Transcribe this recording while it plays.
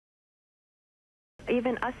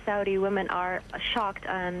even us Saudi women are shocked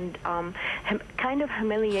and kind of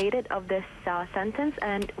humiliated of this sentence,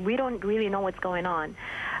 and we don't really know what's going on.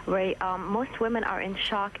 Right? Most women are in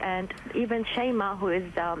shock, and even Shayma, who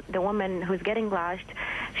is the woman who's getting lashed,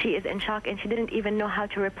 she is in shock, and she didn't even know how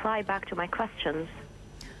to reply back to my questions.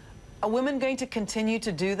 Are women going to continue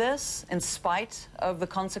to do this in spite of the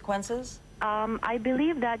consequences? I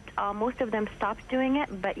believe that most of them stopped doing it,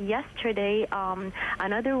 but yesterday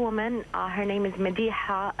another woman, her name is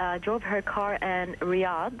Mediha, drove her car in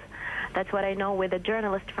Riyadh. That's what I know, with a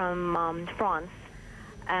journalist from France.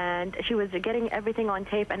 And she was getting everything on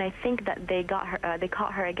tape, and I think that they got her. They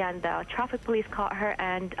caught her again. The traffic police caught her,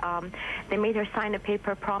 and they made her sign a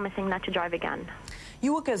paper promising not to drive again.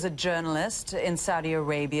 You work as a journalist in Saudi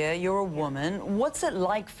Arabia. You're a woman. What's it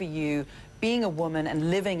like for you being a woman and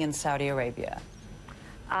living in Saudi Arabia?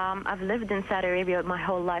 I've lived in Saudi Arabia my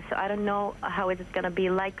whole life, so I don't know how it's going to be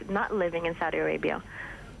like not living in Saudi Arabia.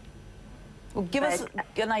 Well, give us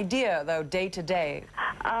an idea, though, day to day.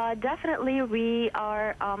 Definitely, we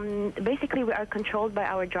are basically we are controlled by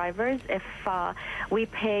our drivers. If we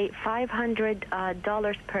pay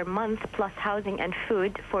 $500 per month plus housing and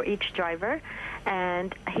food for each driver,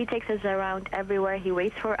 and he takes us around everywhere. He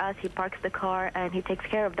waits for us, he parks the car, and he takes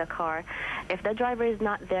care of the car. If the driver is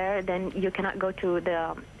not there, then you cannot go to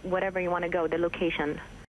the whatever you want to go, the location.